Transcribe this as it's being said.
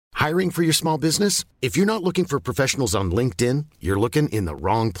Hiring for your small business? If you're not looking for professionals on LinkedIn, you're looking in the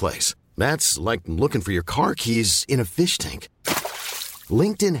wrong place. That's like looking for your car keys in a fish tank.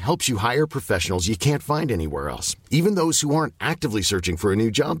 LinkedIn helps you hire professionals you can't find anywhere else, even those who aren't actively searching for a new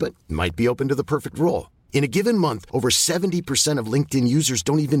job but might be open to the perfect role. In a given month, over 70% of LinkedIn users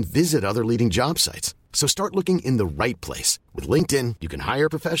don't even visit other leading job sites. So start looking in the right place. With LinkedIn, you can hire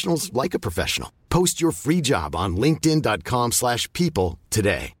professionals like a professional. Post your free job on linkedin.com/people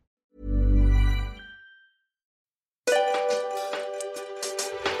today.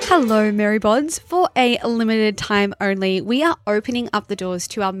 Hello, Marybods. For a limited time only, we are opening up the doors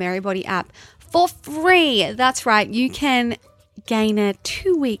to our Marybody app for free. That's right, you can gain a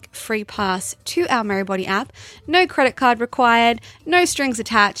 2-week free pass to our Marybody app. No credit card required, no strings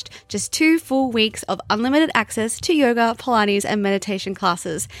attached, just 2 full weeks of unlimited access to yoga, Pilates, and meditation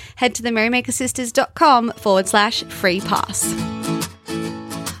classes. Head to themarymakersisters.com/free pass.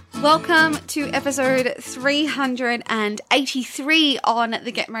 Welcome to episode 383 on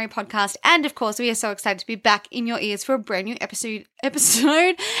the Get Married podcast. And of course, we are so excited to be back in your ears for a brand new episode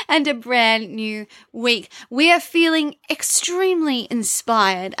and a brand new week. We are feeling extremely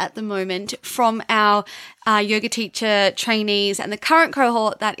inspired at the moment from our yoga teacher trainees and the current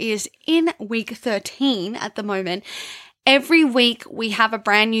cohort that is in week 13 at the moment. Every week we have a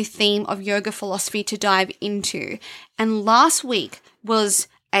brand new theme of yoga philosophy to dive into. And last week was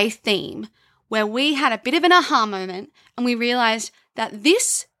a theme where we had a bit of an aha moment and we realized that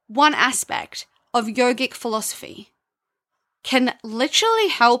this one aspect of yogic philosophy can literally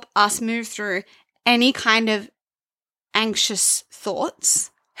help us move through any kind of anxious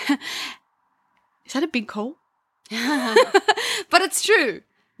thoughts. Is that a big call? But it's true.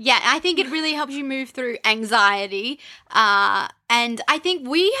 Yeah, I think it really helps you move through anxiety. And I think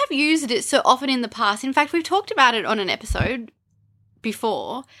we have used it so often in the past. In fact, we've talked about it on an episode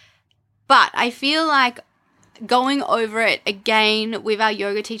before, but I feel like going over it again with our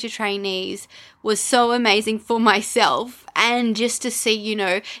yoga teacher trainees was so amazing for myself, and just to see, you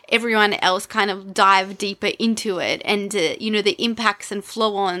know, everyone else kind of dive deeper into it and, you know, the impacts and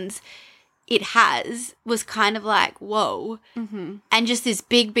flow-ons it has was kind of like, whoa. Mm-hmm. And just this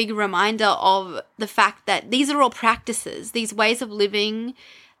big, big reminder of the fact that these are all practices, these ways of living,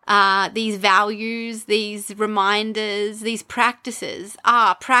 these values, these reminders, these practices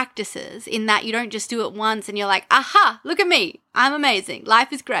are practices in that you don't just do it once and you're like, aha, look at me, I'm amazing,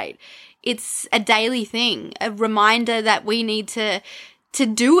 life is great. It's a daily thing, a reminder that we need to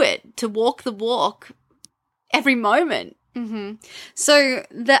do it, to walk the walk every moment. Mm-hmm. So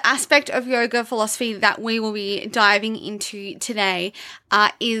the aspect of yoga philosophy that we will be diving into today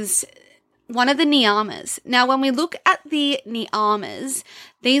is one of the niyamas. Now, when we look at the niyamas,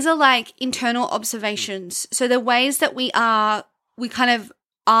 these are like internal observations. So the ways that we kind of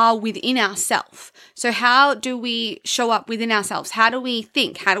are within ourselves. So how do we show up within ourselves? How do we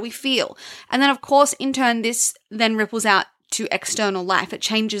think? How do we feel? And then, of course, in turn, this then ripples out to external life. It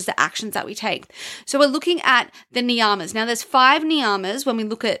changes the actions that we take. So we're looking at the niyamas. Now, there's 5 niyamas when we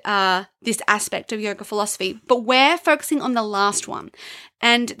look at this aspect of yoga philosophy, but we're focusing on the last one.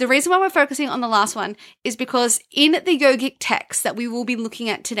 And the reason why we're focusing on the last one is because in the yogic text that we will be looking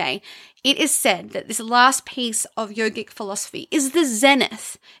at today, it is said that this last piece of yogic philosophy is the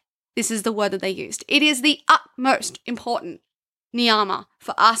zenith. This is the word that they used. It is the utmost important niyama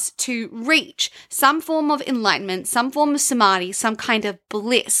for us to reach some form of enlightenment, some form of samadhi, some kind of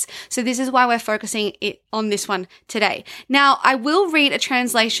bliss. So this is why we're focusing it on this one today. Now, I will read a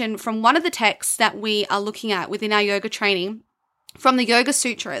translation from one of the texts that we are looking at within our yoga training from the Yoga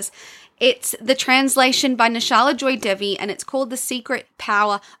Sutras. It's the translation by Nishala Joy Devi, and it's called The Secret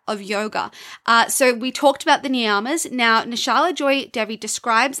Power of Yoga. So we talked about the niyamas. Now, Nishala Joy Devi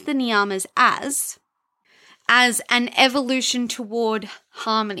describes the niyamas as an evolution toward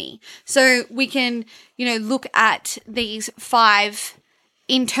harmony. So we can, look at these 5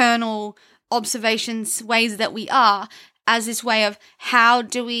 internal observations, ways that we are, as this way of how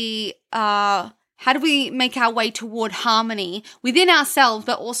do we make our way toward harmony within ourselves,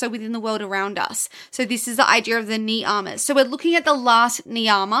 but also within the world around us. So this is the idea of the niyamas. So we're looking at the last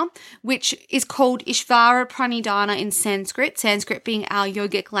niyama, which is called Ishvara Pranidana in Sanskrit being our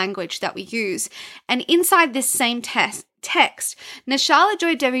yogic language that we use. And inside this same text, Nishala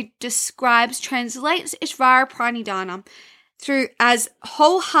Joy Devi translates Ishvara Pranidana through as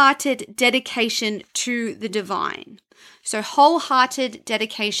wholehearted dedication to the divine. So wholehearted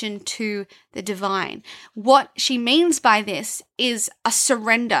dedication to the divine. What she means by this is a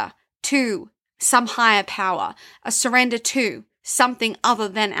surrender to some higher power, a surrender to something other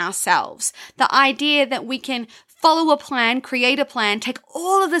than ourselves. The idea that we can follow a plan, create a plan, take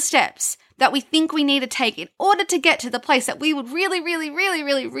all of the steps that we think we need to take in order to get to the place that we would really, really, really,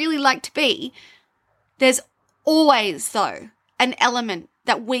 really, really like to be, there's always, though, an element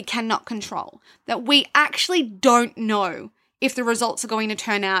that we cannot control, that we actually don't know if the results are going to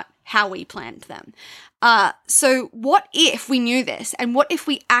turn out how we planned them. So what if we knew this, and what if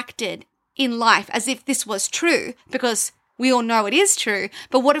we acted in life as if this was true? Because we all know it is true,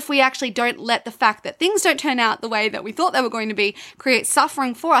 but what if we actually don't let the fact that things don't turn out the way that we thought they were going to be create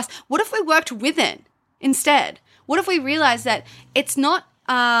suffering for us? What if we worked with it instead? What if we realized that it's not,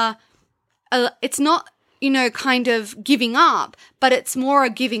 kind of giving up, but it's more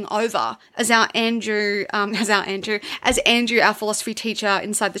a giving over, as Andrew, our philosophy teacher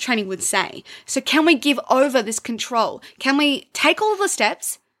inside the training would say. So can we give over this control? Can we take all of the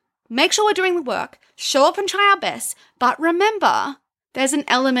steps, make sure we're doing the work, show up and try our best, but remember, there's an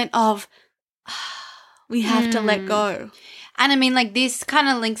element of we have to let go. And I mean, like, this kind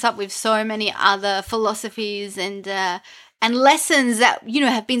of links up with so many other philosophies and lessons that,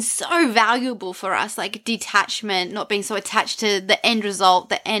 have been so valuable for us, like detachment, not being so attached to the end result,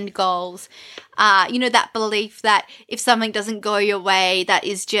 the end goals. That belief that if something doesn't go your way, that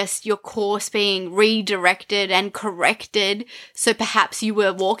is just your course being redirected and corrected. So perhaps you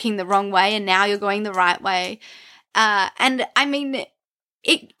were walking the wrong way and now you're going the right way. And I mean,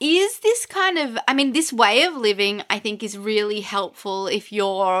 it is this kind of, this way of living, I think, is really helpful if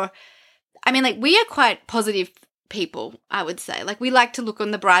you're, we are quite positive people, I would say. Like, we like to look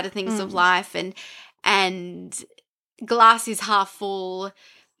on the brighter things of life, and glass is half full.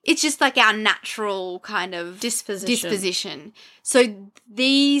 It's just like our natural kind of disposition. So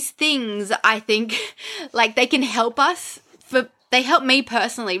these things, I think, like, they can help us. They help me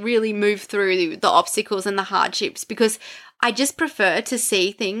personally really move through the obstacles and the hardships, because I just prefer to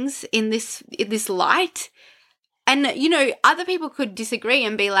see things in this light. And, other people could disagree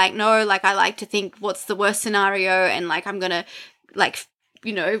and be like, no, like, I like to think what's the worst scenario, and, like, I'm going to, like,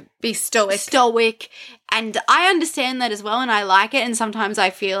 be stoic. And I understand that as well, and I like it. And sometimes I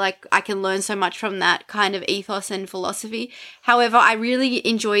feel like I can learn so much from that kind of ethos and philosophy. However, I really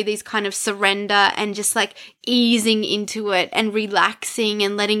enjoy these kind of surrender and just, like, easing into it and relaxing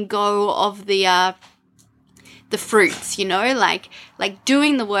and letting go of the fruits, like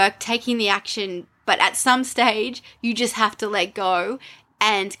doing the work, taking the action. But at some stage, you just have to let go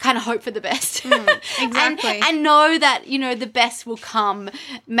and kind of hope for the best. Exactly. and know that, the best will come,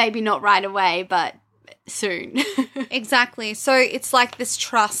 maybe not right away, but soon. Exactly. So it's like this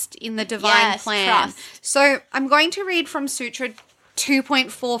trust in the divine plan. Trust. So I'm going to read from Sutra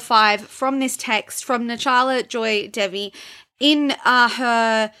 2.45 from this text from Nachala Joy Devi. In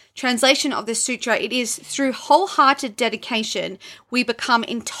her translation of this sutra, it is through wholehearted dedication we become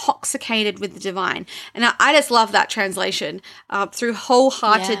intoxicated with the divine. And I just love that translation. Through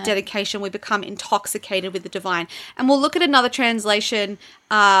wholehearted dedication we become intoxicated with the divine. And we'll look at another translation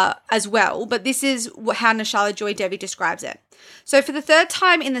as well, but this is how Nashala Joy Devi describes it. So for the third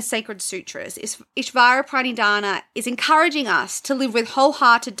time in the sacred sutras, Ishvara Pranidana is encouraging us to live with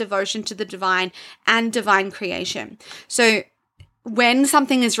wholehearted devotion to the divine and divine creation. So when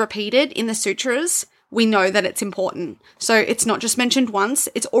something is repeated in the sutras, we know that it's important. So it's not just mentioned once,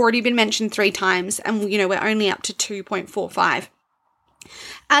 it's already been mentioned 3 times, and we're only up to 2.45.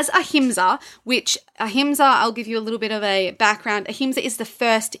 As ahimsa, which ahimsa, I'll give you a little bit of a background. Ahimsa is the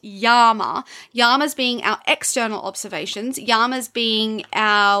first yama. Yamas being our external observations. Yamas being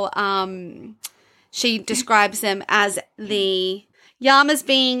our, she describes them as the yamas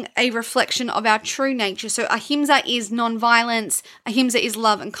being a reflection of our true nature. So ahimsa is non-violence. Ahimsa is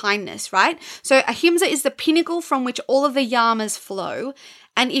love and kindness, right? So ahimsa is the pinnacle from which all of the yamas flow.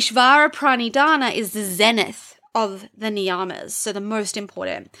 And Ishvara Pranidana is the zenith of the niyamas, so the most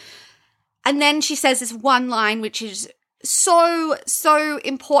important. And then she says this one line which is so, so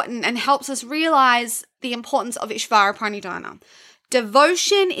important and helps us realize the importance of Ishvara Pranidana.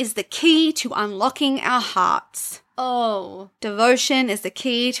 Devotion is the key to unlocking our hearts. Oh. Devotion is the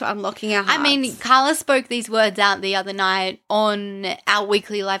key to unlocking our hearts. Carla spoke these words out the other night on our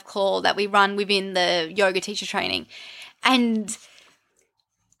weekly live call that we run within the yoga teacher training. And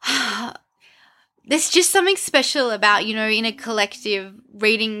there's just something special about, in a collective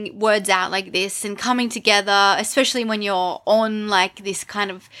reading words out like this and coming together, especially when you're on like this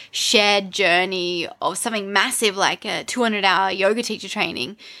kind of shared journey of something massive like a 200-hour yoga teacher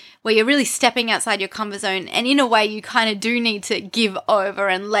training, where you're really stepping outside your comfort zone. And in a way, you kind of do need to give over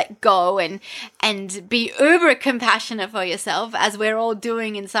and let go and be uber compassionate for yourself, as we're all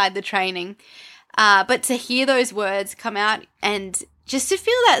doing inside the training. But to hear those words come out and just to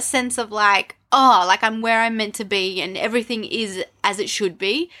feel that sense of like, oh, like I'm where I'm meant to be and everything is as it should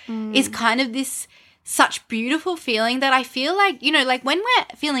be, is kind of this such beautiful feeling that I feel like, you know, like when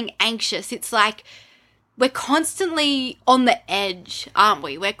we're feeling anxious, it's like we're constantly on the edge, aren't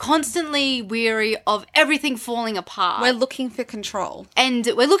we? We're constantly weary of everything falling apart. We're looking for control. And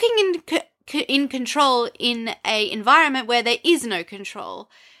we're looking in control in a environment where there is no control.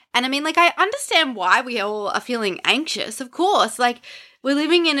 And I mean, like, I understand why we all are feeling anxious, of course. Like, we're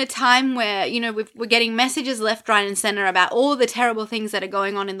living in a time where, you know, we're getting messages left, right, and center about all the terrible things that are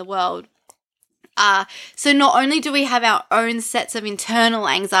going on in the world. So not only do we have our own sets of internal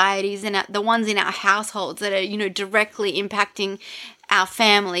anxieties and the ones in our households that are, you know, directly impacting our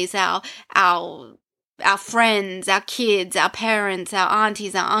families, our friends, our kids, our parents, our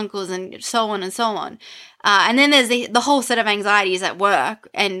aunties, our uncles, and so on and so on. And then there's the whole set of anxieties at work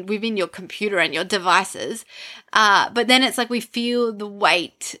and within your computer and your devices. But then it's like we feel the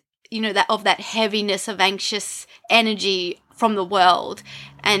weight, you know, that heaviness of anxious energy from the world.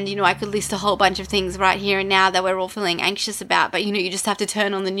 And, you know, I could list a whole bunch of things right here and now that we're all feeling anxious about. But, you know, you just have to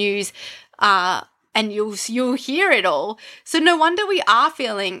turn on the news and you'll hear it all. So no wonder we are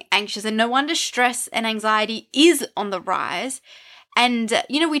feeling anxious, and no wonder stress and anxiety is on the rise. And,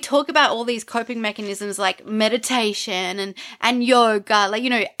 you know, we talk about all these coping mechanisms like meditation and yoga, like,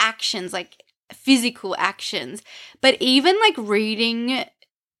 you know, actions, like physical actions. But even like reading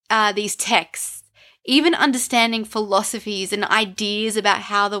these texts, even understanding philosophies and ideas about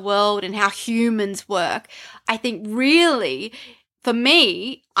how the world and how humans work, I think really, for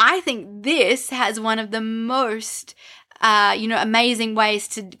me, I think this has one of the most, you know, amazing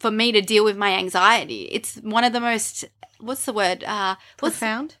ways for me to deal with my anxiety. It's one of the most, what's the word?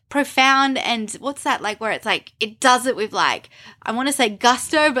 Profound? Profound, and what's that, like, where it's like, it does it with, like, I want to say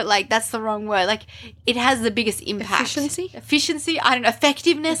gusto, but, like, that's the wrong word. Like, it has the biggest impact. Efficiency, I don't know,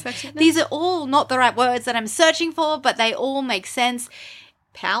 effectiveness. These are all not the right words that I'm searching for, but they all make sense.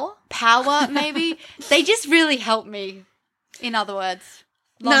 Power, maybe. They just really help me, in other words.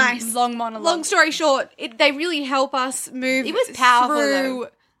 Nice. Long monologue. Long story short, they really help us move it was powerful, through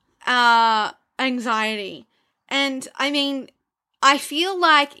anxiety. And, I mean, I feel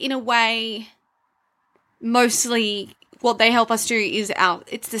like, in a way, mostly what they help us do is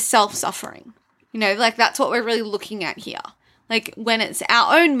it's the self-suffering. You know, like, that's what we're really looking at here. Like, when it's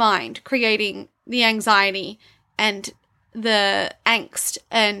our own mind creating the anxiety and the angst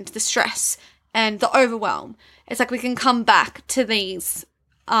and the stress and the overwhelm, it's like we can come back to these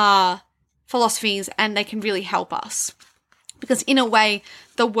philosophies and they can really help us. Because, in a way,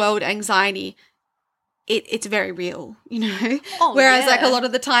 the world anxiety, it's very real, you know? Whereas, like, a lot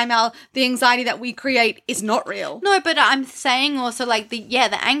of the time, the anxiety that we create is not real. No, but I'm saying also, like, the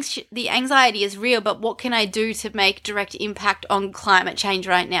anxiety is real, but what can I do to make direct impact on climate change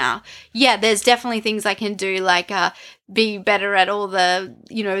right now? Yeah, there's definitely things I can do, like, be better at all the,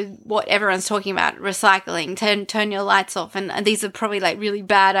 you know, what everyone's talking about, recycling, turn your lights off. And these are probably like really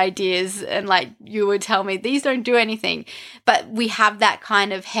bad ideas. And like you would tell me, these don't do anything. But we have that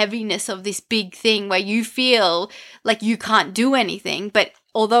kind of heaviness of this big thing where you feel like you can't do anything. But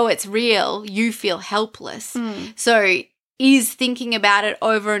although it's real, you feel helpless. So is thinking about it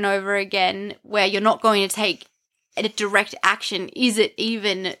over and over again where you're not going to take a direct action, is it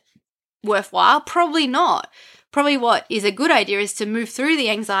even worthwhile? Probably not. Probably what is a good idea is to move through the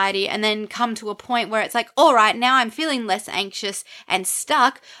anxiety and then come to a point where it's like, all right, now I'm feeling less anxious and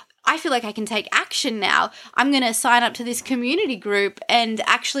stuck. I feel like I can take action now. I'm going to sign up to this community group and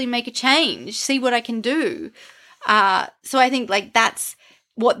actually make a change, see what I can do. So I think like that's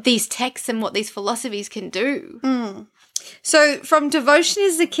what these texts and what these philosophies can do. So from devotion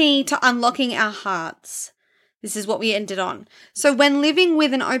is the key to unlocking our hearts. This is what we ended on. So when living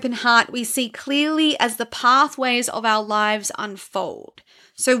with an open heart, we see clearly as the pathways of our lives unfold.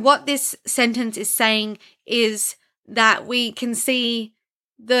 So what this sentence is saying is that we can see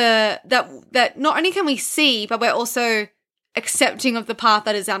that not only can we see, but we're also accepting of the path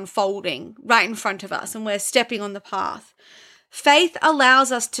that is unfolding right in front of us, and we're stepping on the path. Faith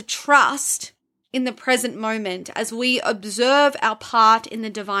allows us to trust in the present moment as we observe our part in the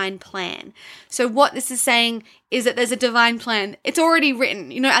divine plan. So what this is saying is that there's a divine plan. It's already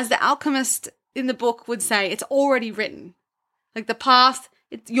written. You know, as the alchemist in the book would say, it's already written. Like the path,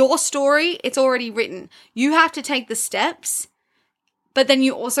 it's your story, it's already written. You have to take the steps, but then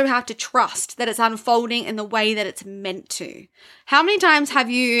you also have to trust that it's unfolding in the way that it's meant to. How many times have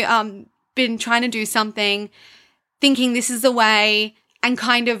you been trying to do something, thinking this is the way, and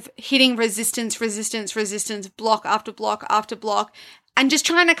kind of hitting resistance, block after block after block, and just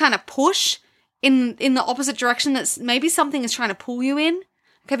trying to kind of push in the opposite direction that's maybe something is trying to pull you in?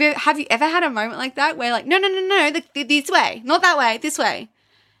 Have you ever had a moment like that where like, no, this way, not that way, this way?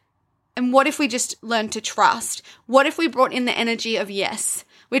 And what if we just learned to trust? What if we brought in the energy of yes,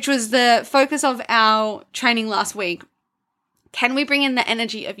 which was the focus of our training last week? Can we bring in the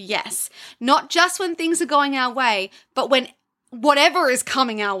energy of yes? Not just when things are going our way, but when whatever is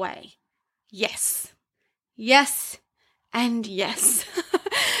coming our way. Yes. Yes and yes.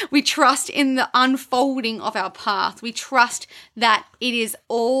 We trust in the unfolding of our path. We trust that it is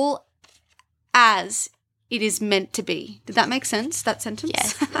all as it is meant to be. Did that make sense, that sentence?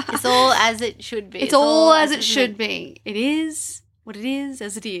 Yes. It's all as it should be. It's all as it should be. It is what it is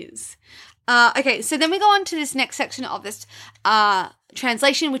as it is. Okay, so then we go on to this next section of this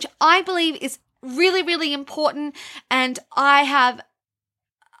translation, which I believe is really, really important. And I have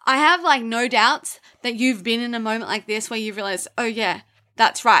like no doubts that you've been in a moment like this where you realize, oh yeah,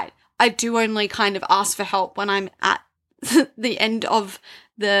 that's right. I do only kind of ask for help when I'm at the end of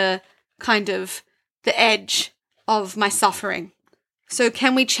the kind of the edge of my suffering. So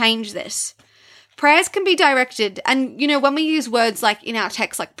can we change this? Prayers can be directed, and, you know, when we use words like in our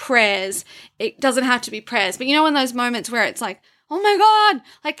text, like prayers, it doesn't have to be prayers. But, you know, in those moments where it's like, oh my God,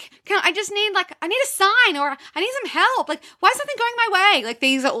 like, I need a sign, or I need some help. Like, why is something going my way? Like,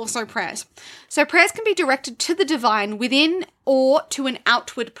 these are also prayers. So prayers can be directed to the divine within or to an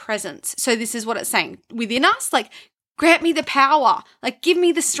outward presence. So this is what it's saying. Within us, like, grant me the power, like, give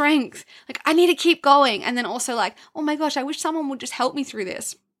me the strength. Like, I need to keep going. And then also like, oh my gosh, I wish someone would just help me through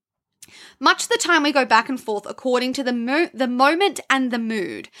this. Much of the time we go back and forth according to the moment and the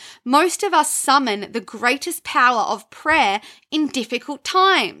mood. Most of us summon the greatest power of prayer in difficult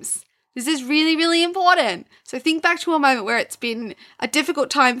times. This is really, really important. So think back to a moment where it's been a difficult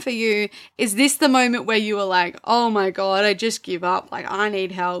time for you. Is this the moment where you were like, oh my God, I just give up. Like, I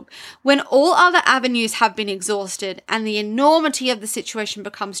need help. When all other avenues have been exhausted and the enormity of the situation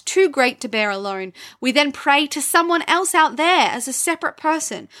becomes too great to bear alone, we then pray to someone else out there as a separate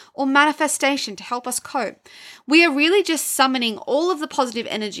person or manifestation to help us cope. We are really just summoning all of the positive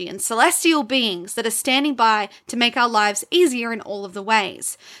energy and celestial beings that are standing by to make our lives easier in all of the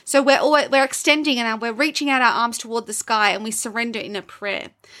ways. So we're extending and we're reaching out our arms toward the sky, and we surrender in a prayer.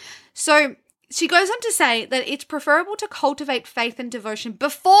 So she goes on to say that it's preferable to cultivate faith and devotion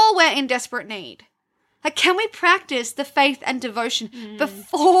before we're in desperate need. Like, can we practice the faith and devotion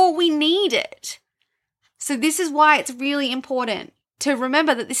before we need it? So this is why it's really important to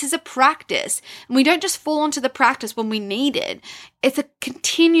remember that this is a practice, and we don't just fall into the practice when we need it. It's a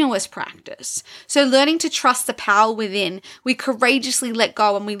continuous practice. So learning to trust the power within, we courageously let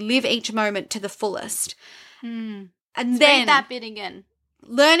go and we live each moment to the fullest. And Let's then read that bit again.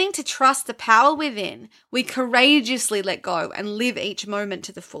 Learning to trust the power within, we courageously let go and live each moment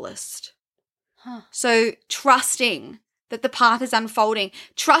to the fullest. So trusting that the path is unfolding,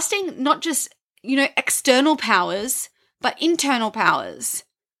 trusting not just, you know, external powers, but internal powers,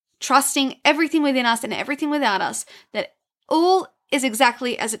 trusting everything within us and everything without us, that all is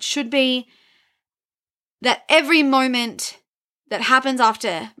exactly as it should be, that every moment that happens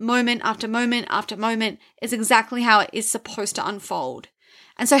after moment after moment after moment is exactly how it is supposed to unfold.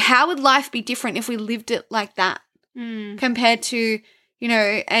 And so how would life be different if we lived it like that compared to, you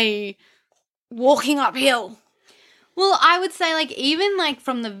know, a walking uphill? Well, I would say, like, even, like,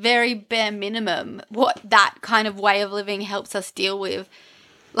 from the very bare minimum, what that kind of way of living helps us deal with.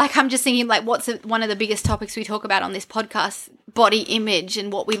 Like, I'm just thinking, like, what's one of the biggest topics we talk about on this podcast? Body image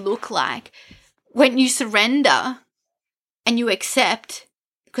and what we look like. When you surrender and you accept,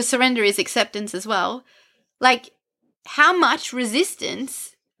 because surrender is acceptance as well, like, how much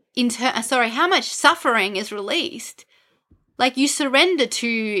resistance, how much suffering is released. Like, you surrender to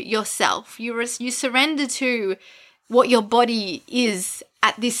yourself. You surrender to what your body is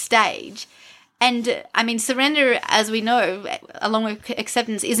at this stage. And I mean, surrender, as we know, along with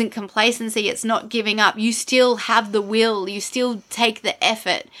acceptance, isn't complacency. It's not giving up. You still have the will. You still take the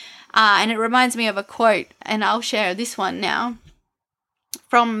effort. And it reminds me of a quote, and I'll share this one now,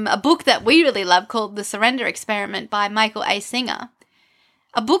 from a book that we really love called The Surrender Experiment by Michael A. Singer.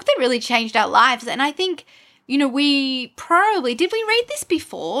 A book that really changed our lives. And I think, you know, did we read this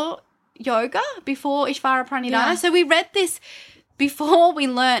before yoga, before Ishvara Pranidana? Yeah. So we read this before we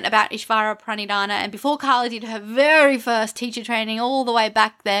learned about Ishvara Pranidana and before Carla did her very first teacher training all the way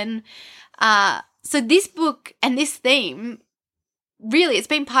back then. So this book and this theme, really, it's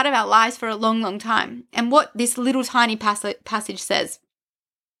been part of our lives for a long, long time. And what this little tiny passage says: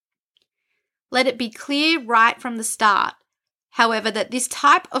 let it be clear right from the start, however, that this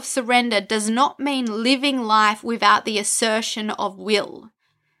type of surrender does not mean living life without the assertion of will.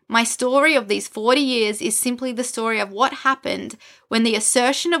 My story of these 40 years is simply the story of what happened when the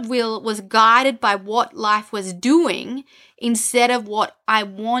assertion of will was guided by what life was doing instead of what I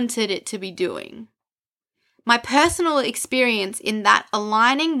wanted it to be doing. My personal experience in that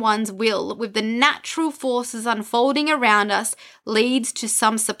aligning one's will with the natural forces unfolding around us leads to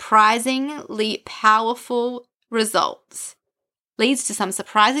some surprisingly powerful results.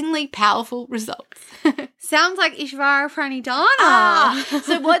 Sounds like Ishvara Pranidana.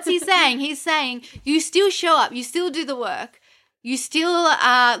 So what's he saying? He's saying you still show up, you still do the work, you still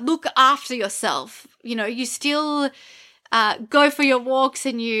look after yourself. You know, you still go for your walks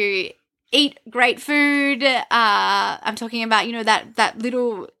and you eat great food. I'm talking about, you know, that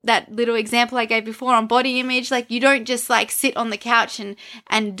little example I gave before on body image. Like, you don't just like sit on the couch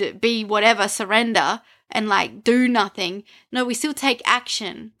and be whatever, surrender and like do nothing. No, we still take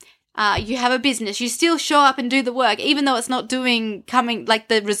action. You have a business, you still show up and do the work, even though it's not coming, like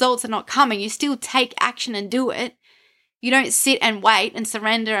the results are not coming, you still take action and do it. You don't sit and wait and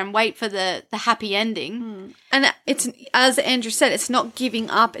surrender and wait for the happy ending. And it's, as Andrew said, it's not giving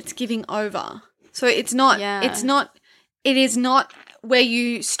up, it's giving over. So it is not where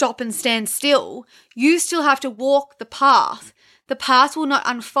you stop and stand still. You still have to walk the path. The path will not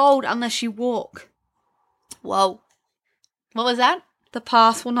unfold unless you walk. Whoa. What was that? The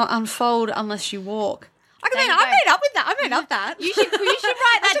path will not unfold unless you walk. I made up that. You should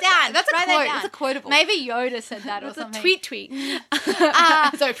write that down. That's a quote. That's a quotable. Maybe Yoda said that or something. That's a tweet.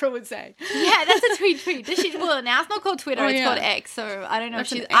 As Oprah would say. Yeah, that's a tweet. Well, now it's not called Twitter, it's called X. So I don't know if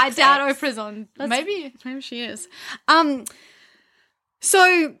she's. I doubt Oprah's on. Maybe she is.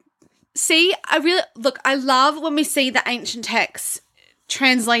 So see, I love when we see the ancient texts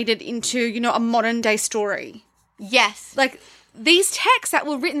translated into, you know, a modern day story. Yes. Like these texts that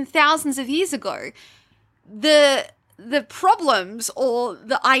were written thousands of years ago, the problems or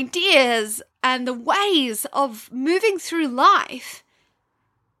the ideas and the ways of moving through life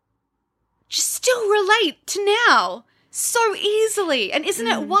just still relate to now so easily. And isn't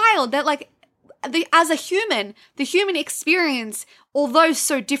it wild that, like, as a human, the human experience, although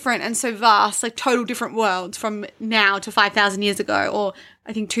so different and so vast, like total different worlds from now to 5,000 years ago, or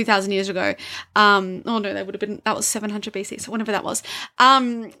I think 2,000 years ago. That was 700 BC, so whenever that was.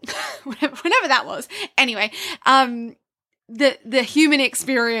 Whenever that was. Anyway, the human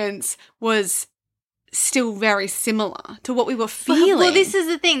experience was still very similar to what we were feeling. Well, this is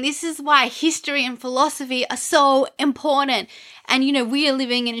the thing. This is why history and philosophy are so important. And, you know, we are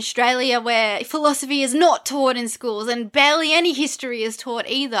living in Australia where philosophy is not taught in schools and barely any history is taught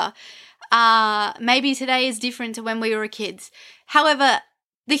either. Maybe today is different to when we were kids. However,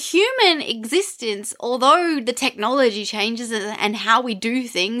 the human existence, although the technology changes and how we do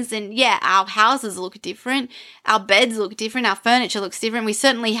things, and yeah, our houses look different, our beds look different, our furniture looks different. We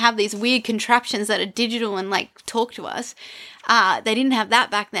certainly have these weird contraptions that are digital and like talk to us. They didn't have that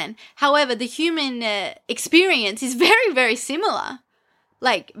back then. However, the human experience is very, very similar.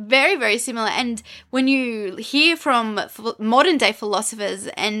 Like, very, very similar. And when you hear from modern day philosophers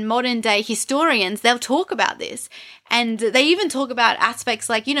and modern day historians, they'll talk about this. And they even talk about aspects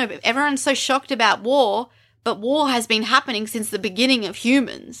like, you know, everyone's so shocked about war, but war has been happening since the beginning of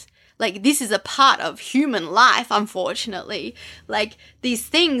humans. Like, this is a part of human life, unfortunately. Like, these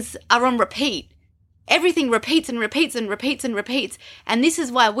things are on repeat. Everything repeats and repeats and repeats and repeats. And this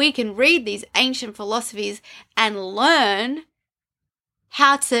is why we can read these ancient philosophies and learn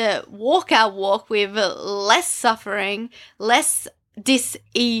how to walk our walk with less suffering, less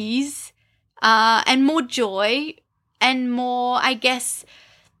dis-ease, and more joy and more, I guess,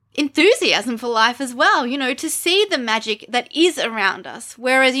 enthusiasm for life as well, you know, to see the magic that is around us.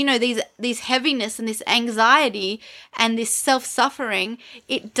 Whereas, you know, these heaviness and this anxiety and this self-suffering,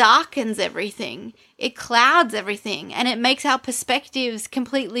 it darkens everything. It clouds everything and it makes our perspectives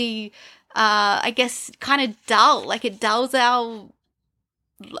completely, I guess, kind of dull. Like it dulls our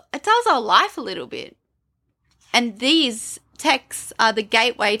life a little bit. And these texts are the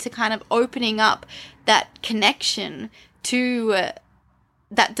gateway to kind of opening up that connection to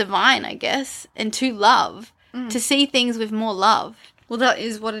that divine, I guess, and to love, to see things with more love. Well, that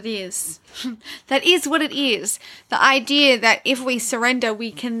is what it is. That is what it is. The idea that if we surrender,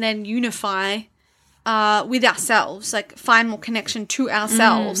 we can then unify with ourselves, like find more connection to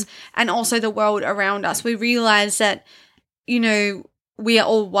ourselves and also the world around us. We realize that, you know, we are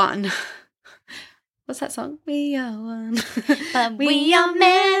all one. What's that song? We are one. But we are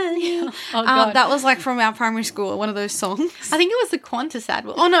many. Oh, God. That was like from our primary school, one of those songs. I think it was the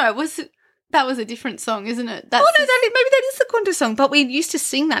Quantasad. Oh, no, it was That was a different song, isn't it? Maybe that is the Qantas song, but we used to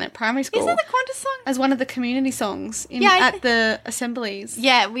sing that at primary school. Is it the Qantas song? As one of the community songs at the assemblies.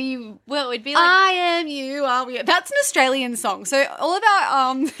 Yeah, it'd be like... I am, you are, we are. That's an Australian song. So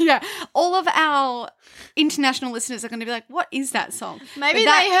all of our international listeners are going to be like, what is that song? Maybe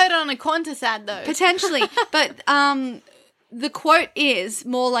they heard it on a Qantas ad, though. Potentially. But the quote is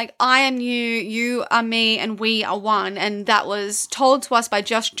more like, I am you, you are me, and we are one. And that was told to us by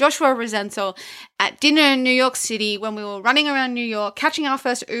Joshua Rosenthal at dinner in New York City when we were running around New York, catching our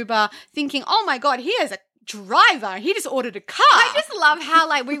first Uber, thinking, oh my God, he is a driver. He just ordered a car. I just love how,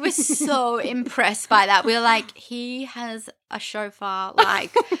 like, we were so impressed by that. We were like, he has a chauffeur,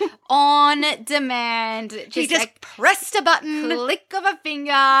 like, on demand. He just like, pressed a button. Click of a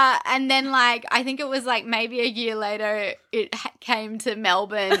finger. And then, like, I think it was, like, maybe a year later, it came to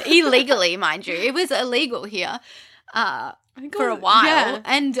Melbourne. Illegally, mind you. It was illegal here for a while. Yeah.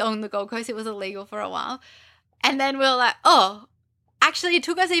 And on the Gold Coast, it was illegal for a while. And then we were like, oh, actually, it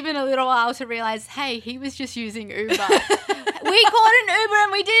took us even a little while to realize, hey, he was just using Uber. We called an Uber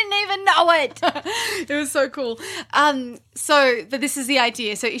and we didn't even know it. It was so cool. But this is the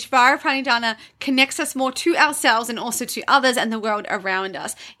idea. So Ishvara Pranidana connects us more to ourselves and also to others and the world around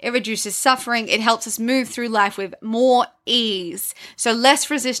us. It reduces suffering. It helps us move through life with more ease. So less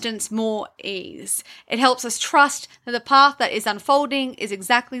resistance, more ease. It helps us trust that the path that is unfolding is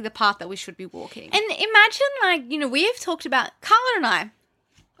exactly the path that we should be walking. And imagine, like, you know, we have talked about,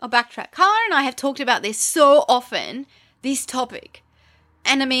 I'll backtrack. Carla and I have talked about this so often, this topic.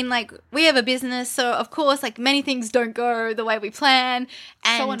 And I mean, like, we have a business, so of course, like, many things don't go the way we plan.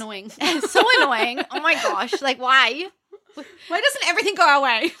 And so annoying. So annoying. Oh my gosh. Like, why? Why doesn't everything go our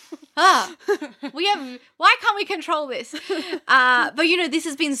way? Why can't we control this? But, you know, this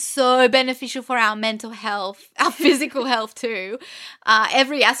has been so beneficial for our mental health, our physical health too,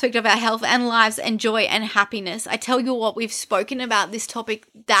 every aspect of our health and lives and joy and happiness. I tell you what, we've spoken about this topic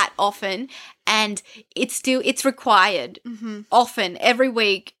that often, and it's required often, every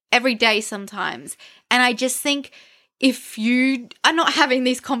week, every day sometimes. And I just think if you are not having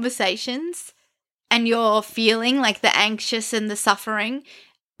these conversations and you're feeling like the anxious and the suffering,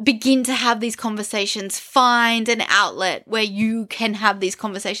 begin to have these conversations. Find an outlet where you can have these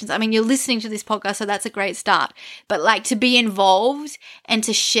conversations. I mean, you're listening to this podcast, so that's a great start. But like to be involved and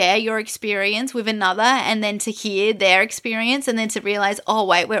to share your experience with another and then to hear their experience and then to realize, oh,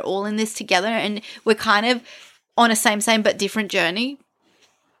 wait, we're all in this together and we're kind of on a same but different journey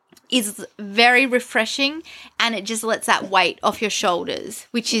is very refreshing, and it just lets that weight off your shoulders,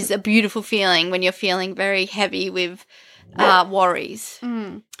 which is a beautiful feeling when you're feeling very heavy with worries.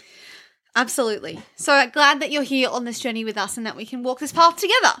 Absolutely. So glad that you're here on this journey with us and that we can walk this path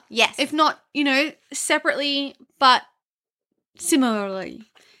together. Yes. If not, you know, separately, but similarly.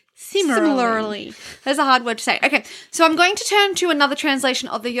 That's a hard word to say. Okay, so I'm going to turn to another translation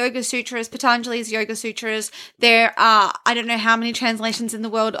of the Yoga Sutras, Patanjali's Yoga Sutras. There are, I don't know how many translations in the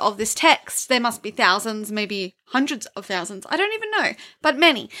world of this text. There must be thousands, maybe hundreds of thousands. I don't even know, but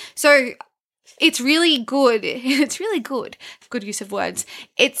many. So it's really good. It's really good. Good use of words.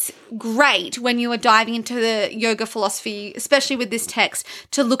 It's great when you are diving into the yoga philosophy, especially with this text,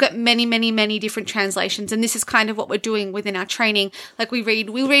 to look at many, many, many different translations. And this is kind of what we're doing within our training. Like we read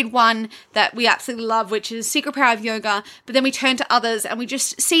one that we absolutely love, which is Secret Power of Yoga, but then we turn to others and we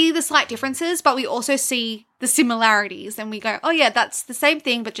just see the slight differences, but we also see the similarities and we go, oh yeah, that's the same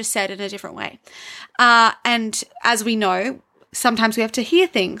thing, but just said in a different way. And as we know, sometimes we have to hear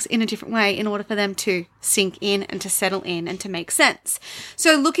things in a different way in order for them to sink in and to settle in and to make sense.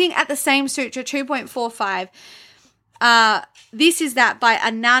 So looking at the same sutra, 2.45, this is that by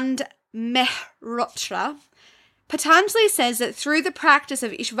Anand Mehrotra. Patanjali says that through the practice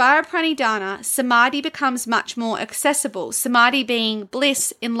of Ishvara Pranidana, samadhi becomes much more accessible. Samadhi being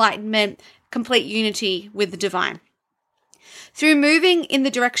bliss, enlightenment, complete unity with the divine. Through moving in the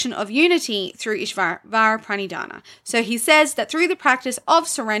direction of unity through Ishvara Pranidana. So he says that through the practice of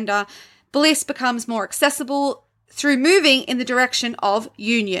surrender, bliss becomes more accessible through moving in the direction of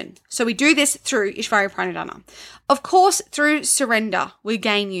union. So we do this through Ishvara Pranidana. Of course, through surrender, we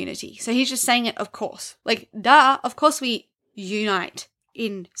gain unity. So he's just saying it, of course. Like, duh, of course we unite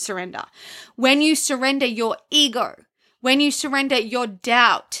in surrender. When you surrender your ego, when you surrender your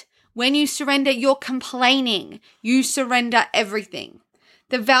doubt, when you surrender your complaining, you surrender everything.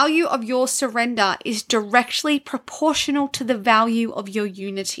 The value of your surrender is directly proportional to the value of your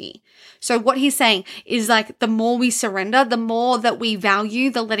unity. So what he's saying is like the more we surrender, the more that we value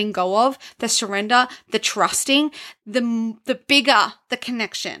the letting go of, the surrender, the trusting, the bigger the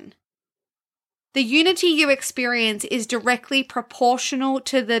connection. The unity you experience is directly proportional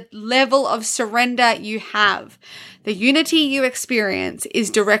to the level of surrender you have. The unity you experience is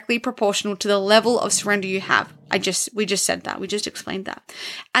directly proportional to the level of surrender you have. We just said that. We just explained that.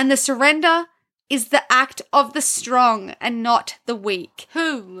 And the surrender is the act of the strong and not the weak.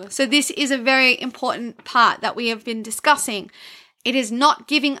 So this is a very important part that we have been discussing. It is not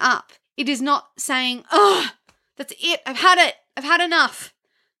giving up. It is not saying, oh, that's it. I've had it. I've had enough.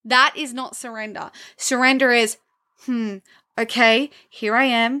 That is not surrender. Surrender is, okay, here I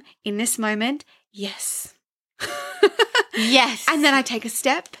am in this moment. Yes. Yes. And then I take a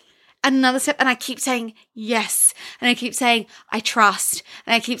step and another step and I keep saying yes. And I keep saying I trust.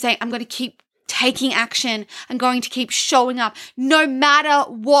 And I keep saying I'm going to keep taking action. I'm going to keep showing up. No matter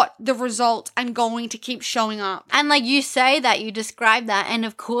what the result, I'm going to keep showing up. And like you say that, you describe that, and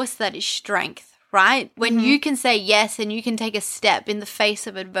of course that is strength. Right? When you can say yes and you can take a step in the face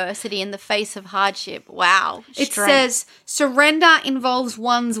of adversity, in the face of hardship. Wow. It says surrender involves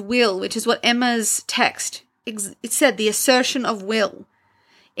one's will, which is what Emma's text, it said, the assertion of will.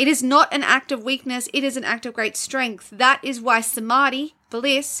 It is not an act of weakness. It is an act of great strength. That is why samadhi,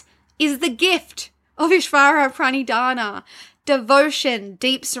 bliss, is the gift of Ishvara Pranidana. Devotion,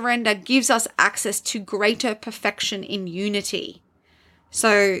 deep surrender gives us access to greater perfection in unity.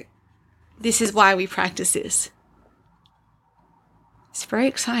 So this is why we practice this. It's very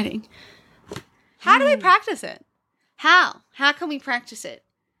exciting. How do we practice it? How? How can we practice it?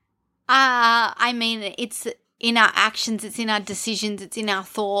 I mean, it's in our actions, it's in our decisions, it's in our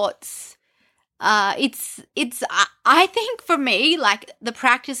thoughts. I think for me, like the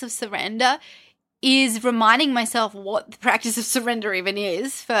practice of surrender is reminding myself what the practice of surrender even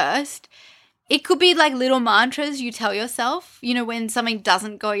is first. It could be like little mantras you tell yourself, you know, when something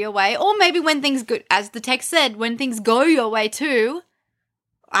doesn't go your way, or maybe when things go, as the text said, when things go your way too,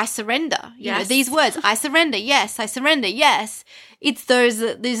 I surrender. You know, these words, I surrender, yes, I surrender, yes. It's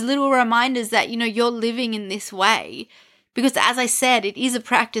these little reminders that, you know, you're living in this way. Because as I said, it is a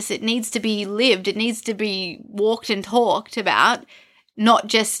practice. It needs to be lived. It needs to be walked and talked about. Not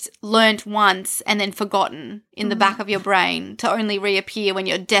just learnt once and then forgotten in the back of your brain to only reappear when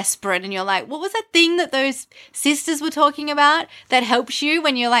you're desperate and you're like, what was that thing that those sisters were talking about that helps you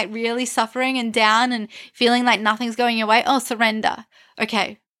when you're like really suffering and down and feeling like nothing's going your way? Oh, surrender.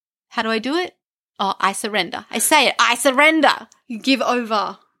 Okay, how do I do it? Oh, I surrender. I say it, I surrender. You give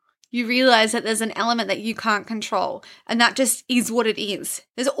over. You realize that there's an element that you can't control, and that just is what it is.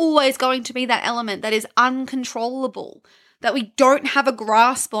 There's always going to be that element that is uncontrollable, that we don't have a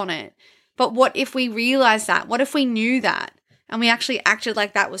grasp on it. But what if we realized that? What if we knew that and we actually acted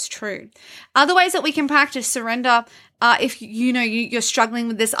like that was true? Other ways that we can practice surrender, if you're struggling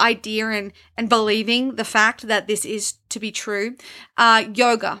with this idea and believing the fact that this is to be true,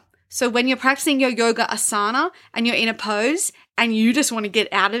 yoga. So when you're practicing your yoga asana and you're in a pose and you just want to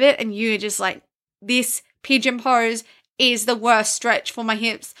get out of it and you're just like, this pigeon pose is the worst stretch for my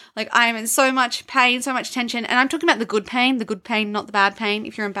hips. Like I am in so much pain, so much tension. And I'm talking about the good pain, not the bad pain.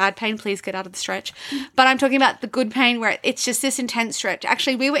 If you're in bad pain, please get out of the stretch. But I'm talking about the good pain where it's just this intense stretch.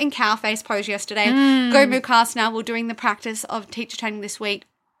 Actually, we were in cow face pose yesterday. Go Mukasana. We're doing the practice of teacher training this week.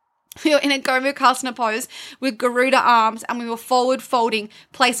 We were in a Go Mukasana pose with Garuda arms and we were forward folding,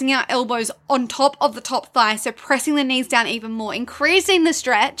 placing our elbows on top of the top thigh, so pressing the knees down even more, increasing the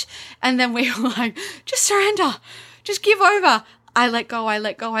stretch. And then we were like, just surrender. Just give over. I let go, I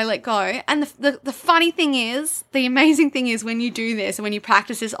let go, I let go. And the funny thing is, the amazing thing is when you do this and when you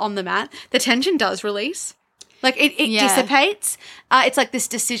practice this on the mat, the tension does release. Like it dissipates. It's like this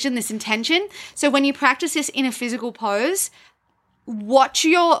decision, this intention. So when you practice this in a physical pose, watch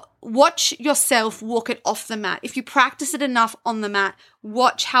yourself walk it off the mat. If you practice it enough on the mat,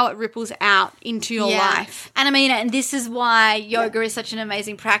 watch how it ripples out into your life. And I mean, and this is why yoga is such an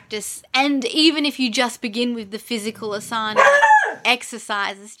amazing practice. And even if you just begin with the physical asana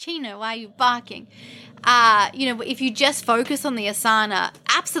exercises, Chino, why are you barking? If you just focus on the asana,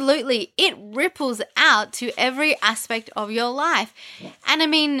 absolutely, it ripples out to every aspect of your life. And I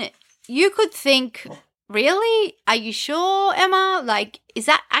mean, you could think, really? Are you sure, Emma? Like, is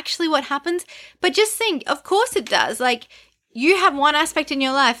that actually what happens? But just think, of course it does. Like, you have one aspect in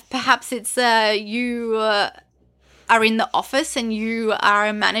your life. Perhaps it's you are in the office and you are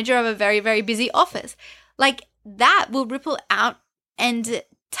a manager of a very, very busy office. Like, that will ripple out and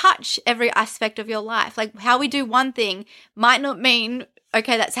touch every aspect of your life. Like, how we do one thing might not mean,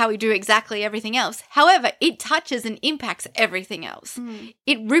 okay, that's how we do exactly everything else. However, it touches and impacts everything else.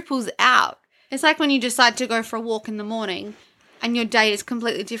 It ripples out. It's like when you decide to go for a walk in the morning and your day is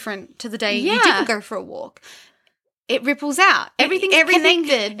completely different to the day you didn't go for a walk. it ripples out. Everything's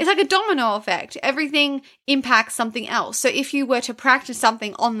connected. It's like a domino effect. Everything impacts something else. So if you were to practice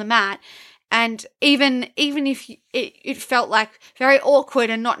something on the mat, and even if it felt like very awkward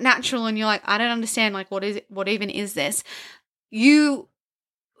and not natural, and you're like, I don't understand, like, what even is this? You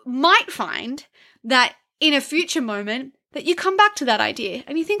might find that in a future moment that you come back to that idea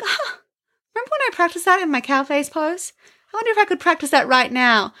and you think, remember when I practiced that in my cow face pose? I wonder if I could practice that right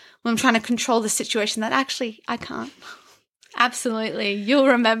now when I'm trying to control the situation that actually I can't. Absolutely. You'll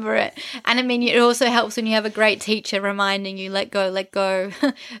remember it. And I mean, it also helps when you have a great teacher reminding you, let go, let go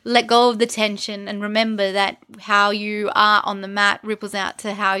of the tension, and remember that how you are on the mat ripples out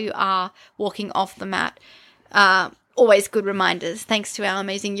to how you are walking off the mat. Always good reminders. Thanks to our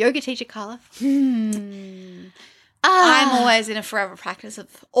amazing yoga teacher, Carla. I'm always in a forever practice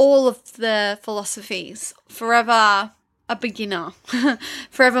of all of the philosophies. Forever a beginner.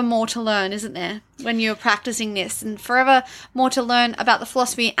 Forever more to learn, isn't there, when you're practicing this? And forever more to learn about the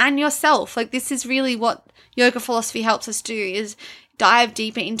philosophy and yourself. Like, this is really what yoga philosophy helps us do, is dive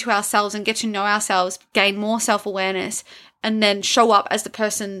deeper into ourselves and get to know ourselves, gain more self-awareness, and then show up as the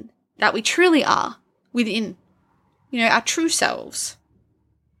person that we truly are within. You know, our true selves.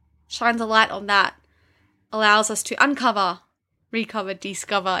 Shines a light on that. Allows us to uncover, recover,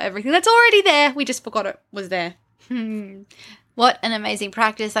 discover everything that's already there. We just forgot it was there. What an amazing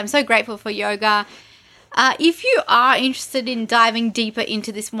practice. I'm so grateful for yoga. If you are interested in diving deeper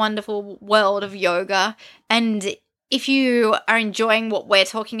into this wonderful world of yoga, and if you are enjoying what we're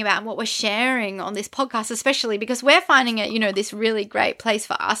talking about and what we're sharing on this podcast, especially because we're finding it, you know, this really great place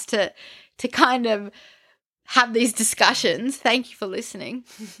for us to kind of have these discussions. Thank you for listening.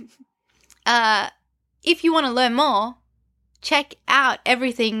 If you want to learn more, check out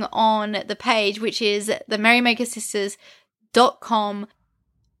everything on the page, which is themerrymakersisters.com/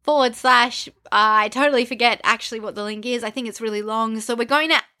 I totally forget actually what the link is. I think it's really long. So we're going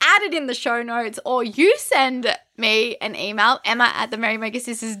to add it in the show notes, or you send me an email,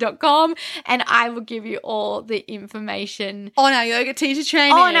 emma@themerrymakersisters.com, and I will give you all the information. On our yoga teacher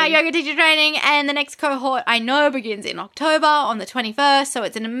training. And the next cohort I know begins in October on the 21st. So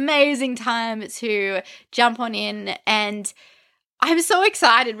it's an amazing time to jump on in. And I'm so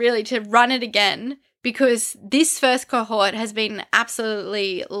excited really to run it again, because this first cohort has been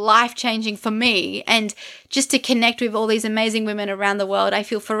absolutely life-changing for me, and just to connect with all these amazing women around the world, I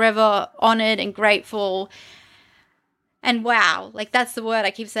feel forever honored and grateful. And wow, like that's the word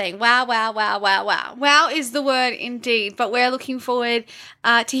I keep saying. Wow, wow, wow, wow, wow. Wow is the word indeed, but we're looking forward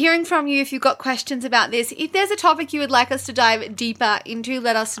to hearing from you if you've got questions about this. If there's a topic you would like us to dive deeper into,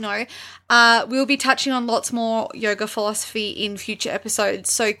 let us know. We'll be touching on lots more yoga philosophy in future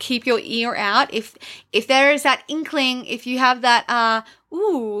episodes, so keep your ear out. If there is that inkling, if you have that,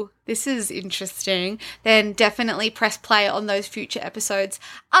 this is interesting, then definitely press play on those future episodes.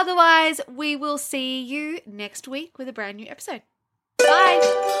 Otherwise, we will see you next week with a brand new episode. Bye!